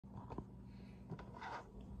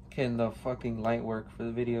Can the fucking light work for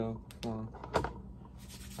the video? Come on.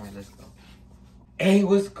 Alright, let's go. Hey,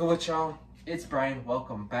 what's good with y'all? It's Brian.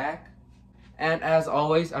 Welcome back. And as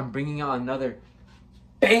always, I'm bringing y'all another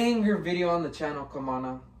banger video on the channel. Come on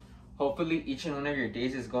now. Hopefully each and one of your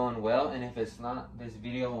days is going well. And if it's not, this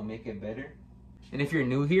video will make it better. And if you're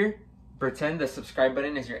new here, pretend the subscribe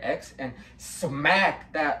button is your ex and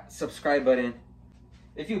smack that subscribe button.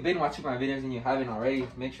 If you've been watching my videos and you haven't already,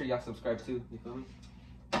 make sure y'all subscribe too. You feel me?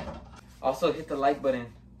 Also, hit the like button.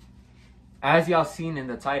 As y'all seen in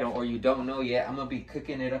the title, or you don't know yet, I'm gonna be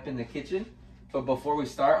cooking it up in the kitchen. But before we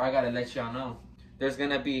start, I gotta let y'all know. There's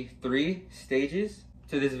gonna be 3 stages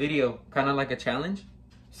to this video, kind of like a challenge.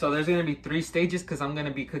 So there's gonna be 3 stages because I'm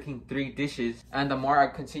gonna be cooking 3 dishes. And the more I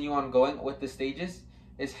continue on going with the stages,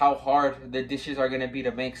 is how hard the dishes are gonna be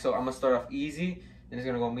to make. So I'm gonna start off easy, then it's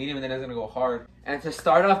gonna go medium, and then it's gonna go hard. And to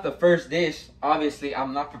start off the first dish, obviously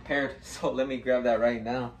I'm not prepared, so let me grab that right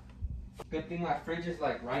now. Good thing my fridge is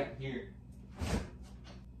like right here.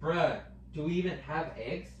 Bruh, do we even have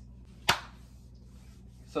eggs?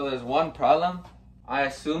 So there's one problem. I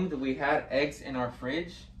assumed we had eggs in our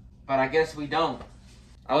fridge, but I guess we don't.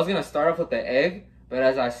 I was gonna start off with the egg, but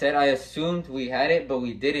as I said, I assumed we had it, but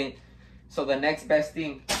we didn't. So the next best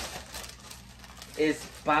thing is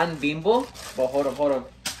pan bimbo. But hold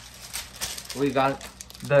up. We got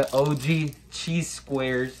the OG cheese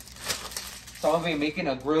squares. So I'm gonna be making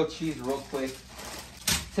a grilled cheese real quick.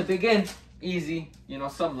 To begin, easy, you know,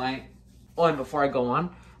 some light. Oh, and before I go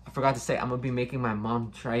on, I forgot to say I'm gonna be making my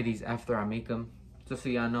mom try these after I make them. Just so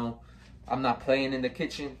y'all know, I'm not playing in the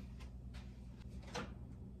kitchen.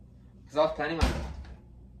 Cause I was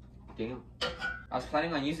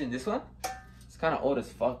planning on using this one. It's kind of old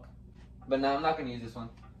as fuck. But now I'm not gonna use this one.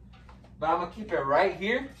 But I'm gonna keep it right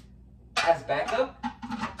here as backup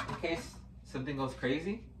in case something goes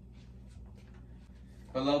crazy.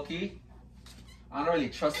 But low key, I don't really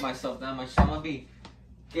trust myself that much. So I'm gonna be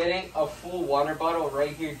getting a full water bottle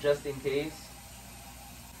right here just in case.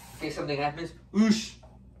 In case something happens. Oosh!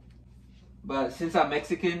 But since I'm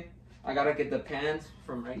Mexican, I gotta get the pans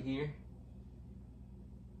from right here.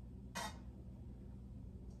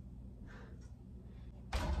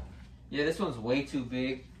 Yeah, this one's way too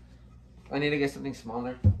big. I need to get something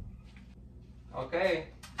smaller. Okay.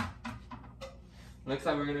 Looks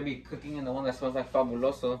like we're gonna be cooking in the one that smells like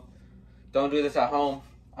fabuloso. Don't do this at home.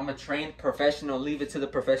 I'm a trained professional. Leave it to the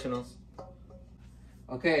professionals.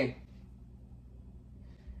 Okay.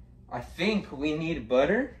 I think we need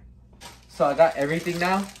butter. So I got everything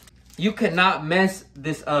now. You cannot mess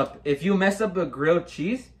this up. If you mess up a grilled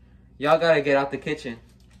cheese, y'all gotta get out the kitchen.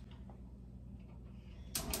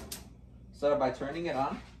 Start by turning it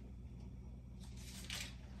on.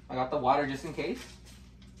 I got the water just in case.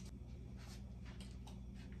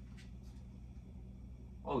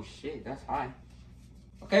 Oh shit, that's high.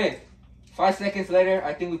 Okay, 5 seconds later,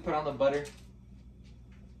 I think we put on the butter.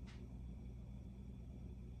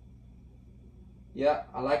 Yeah,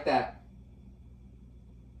 I like that.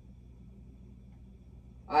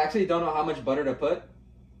 I actually don't know how much butter to put.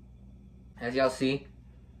 As y'all see.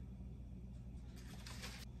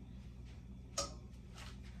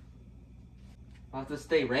 I have to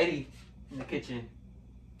stay ready in the kitchen.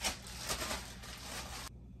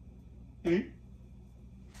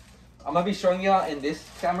 I'm gonna be showing y'all in this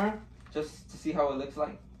camera just to see how it looks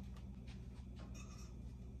like.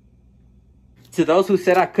 To those who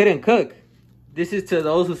said I couldn't cook, this is to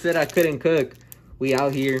those who said I couldn't cook. We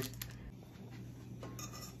out here.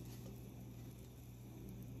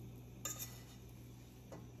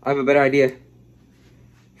 I have a better idea.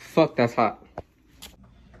 Fuck, that's hot.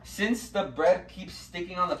 Since the bread keeps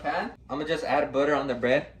sticking on the pan, I'm gonna just add butter on the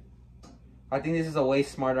bread. I think this is a way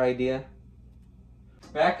smarter idea.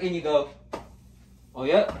 Back in you go. Oh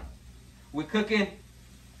yeah, we cooking.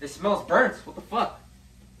 It smells burnt. What the fuck?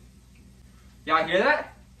 Y'all hear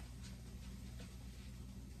that?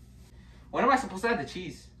 When am I supposed to add the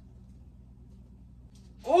cheese?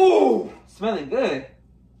 Oh, smelling good.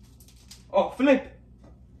 Oh, flip.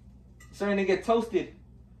 It's starting to get toasted.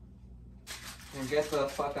 And guess the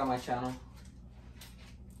fuck out my channel.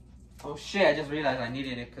 Oh shit, I just realized I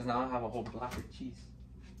needed it because now I have a whole block of cheese.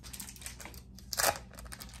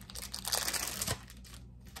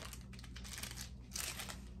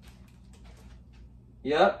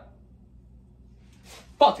 Yep.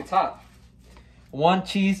 Fuck, it's hot. 1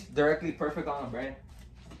 cheese directly perfect on the bread.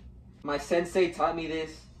 My sensei taught me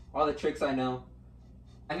this. All the tricks I know.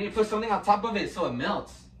 I need to put something on top of it so it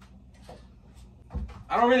melts.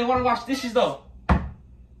 I don't really want to wash dishes though.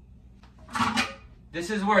 This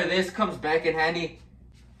is where this comes back in handy.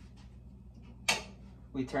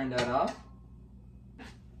 We turn that off.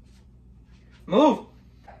 Move.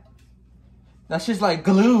 That's just like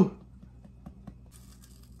glue.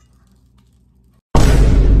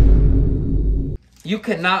 You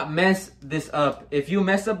cannot mess this up. If you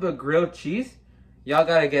mess up a grilled cheese, y'all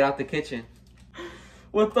gotta get out the kitchen.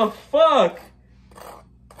 What the fuck?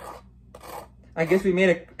 I guess we made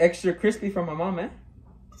it extra crispy for my mom, man.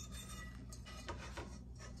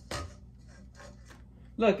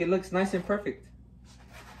 Look, it looks nice and perfect.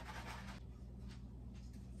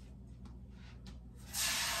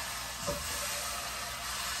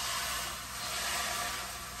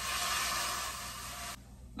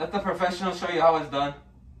 Let the professional show you how it's done.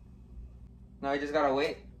 Now I just gotta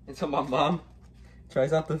wait until my mom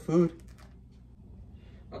tries out the food.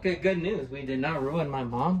 Okay, good news. We did not ruin my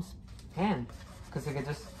mom's hand because it could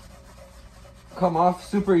just come off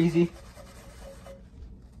super easy.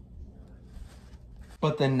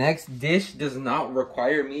 But the next dish does not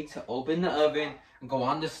require me to open the oven and go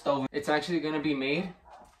on the stove. It's actually gonna be made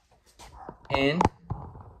in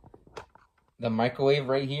the microwave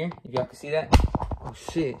right here. If y'all can see that. Oh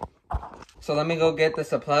shit. So let me go get the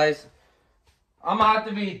supplies. I'm gonna have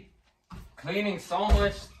to be cleaning so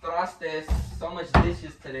much trastes, so much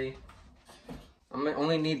dishes today. I'm gonna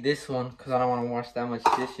only need this one because I don't want to wash that much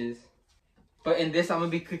dishes. But in this, I'm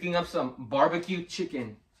gonna be cooking up some barbecue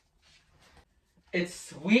chicken. It's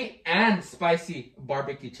sweet and spicy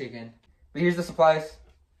barbecue chicken. But here's the supplies.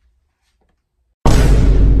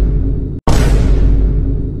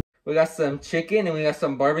 We got some chicken and we got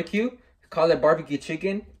some barbecue. Call it barbecue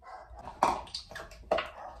chicken.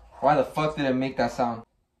 Why the fuck did it make that sound?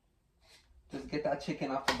 Just get that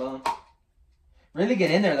chicken off the bone. Really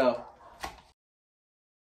get in there though.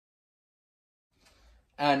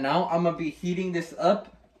 And now I'm gonna be heating this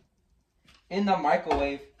up in the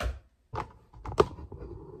microwave.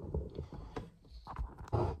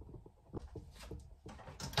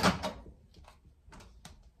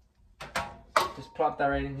 Just plop that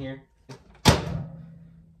right in here.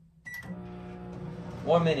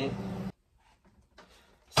 1 minute.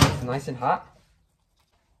 So it's nice and hot.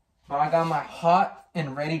 But I got my hot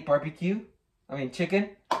and ready barbecue. Chicken.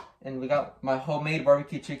 And we got my homemade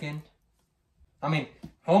barbecue chicken.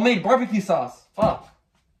 Homemade barbecue sauce. Fuck.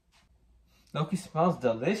 Loki smells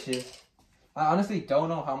delicious. I honestly don't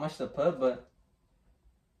know how much to put, but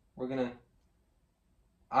we're gonna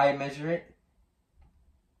eye measure it.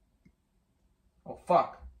 Oh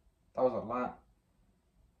fuck. That was a lot.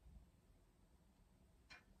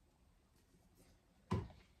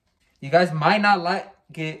 You guys might not like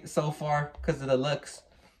it so far because of the looks.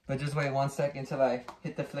 But just wait 1 second until I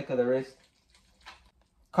hit the flick of the wrist.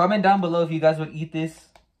 Comment down below if you guys would eat this.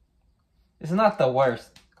 It's not the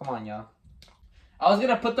worst. Come on, y'all. I was going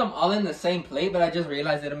to put them all in the same plate, but I just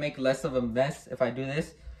realized it'll make less of a mess if I do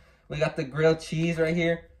this. We got the grilled cheese right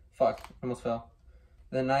here. Fuck, almost fell.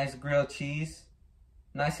 The nice grilled cheese.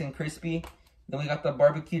 Nice and crispy. Then we got the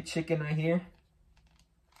barbecue chicken right here.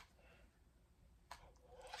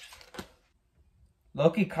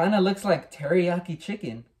 Loki kind of looks like teriyaki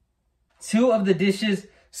chicken. 2 of the dishes,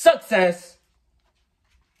 success!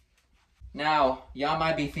 Now, y'all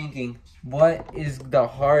might be thinking, what is the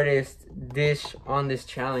hardest dish on this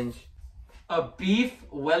challenge? A beef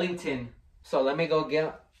Wellington. So let me go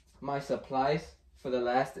get my supplies for the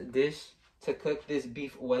last dish to cook this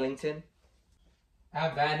beef Wellington. I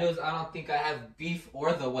have bad news, I don't think I have beef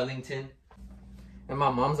or the Wellington. And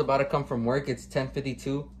my mom's about to come from work, it's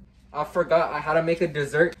 10:52. I forgot I had to make a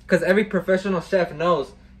dessert because every professional chef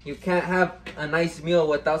knows you can't have a nice meal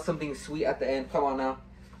without something sweet at the end. Come on now.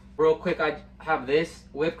 Real quick, I have this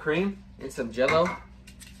whipped cream and some Jello.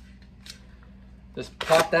 Just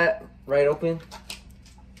pop that right open.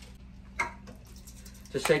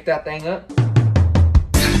 Just shake that thing up.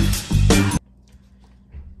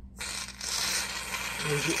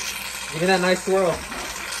 Give me that nice swirl.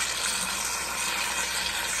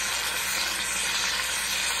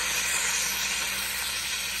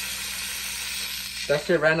 That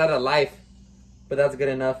shit ran out of life, but that's good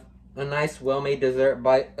enough. A nice, well-made dessert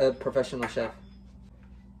by a professional chef.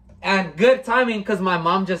 And good timing, because my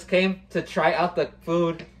mom just came to try out the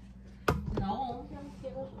food. No, no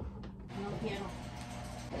quiero. No quiero.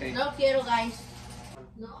 Okay. No quiero, guys.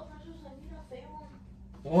 No, eso se mira feo.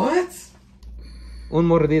 What? Un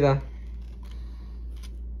mordida.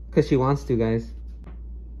 Because she wants to, guys.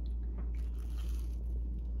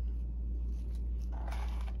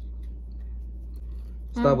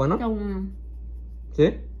 ¿Está bueno?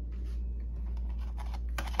 ¿Sí?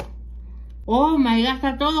 Oh my God,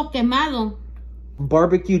 está todo quemado.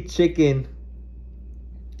 Barbecue chicken.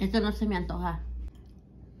 Esto no se me antoja.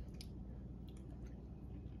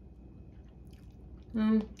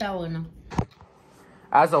 Está bueno.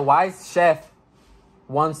 As a wise chef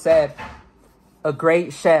once said, a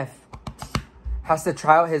great chef has to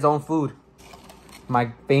try out his own food.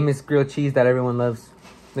 My famous grilled cheese that everyone loves.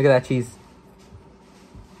 Look at that cheese.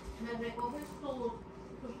 Me recoges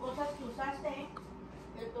tus cosas que usaste,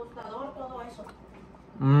 el tostador, todo eso.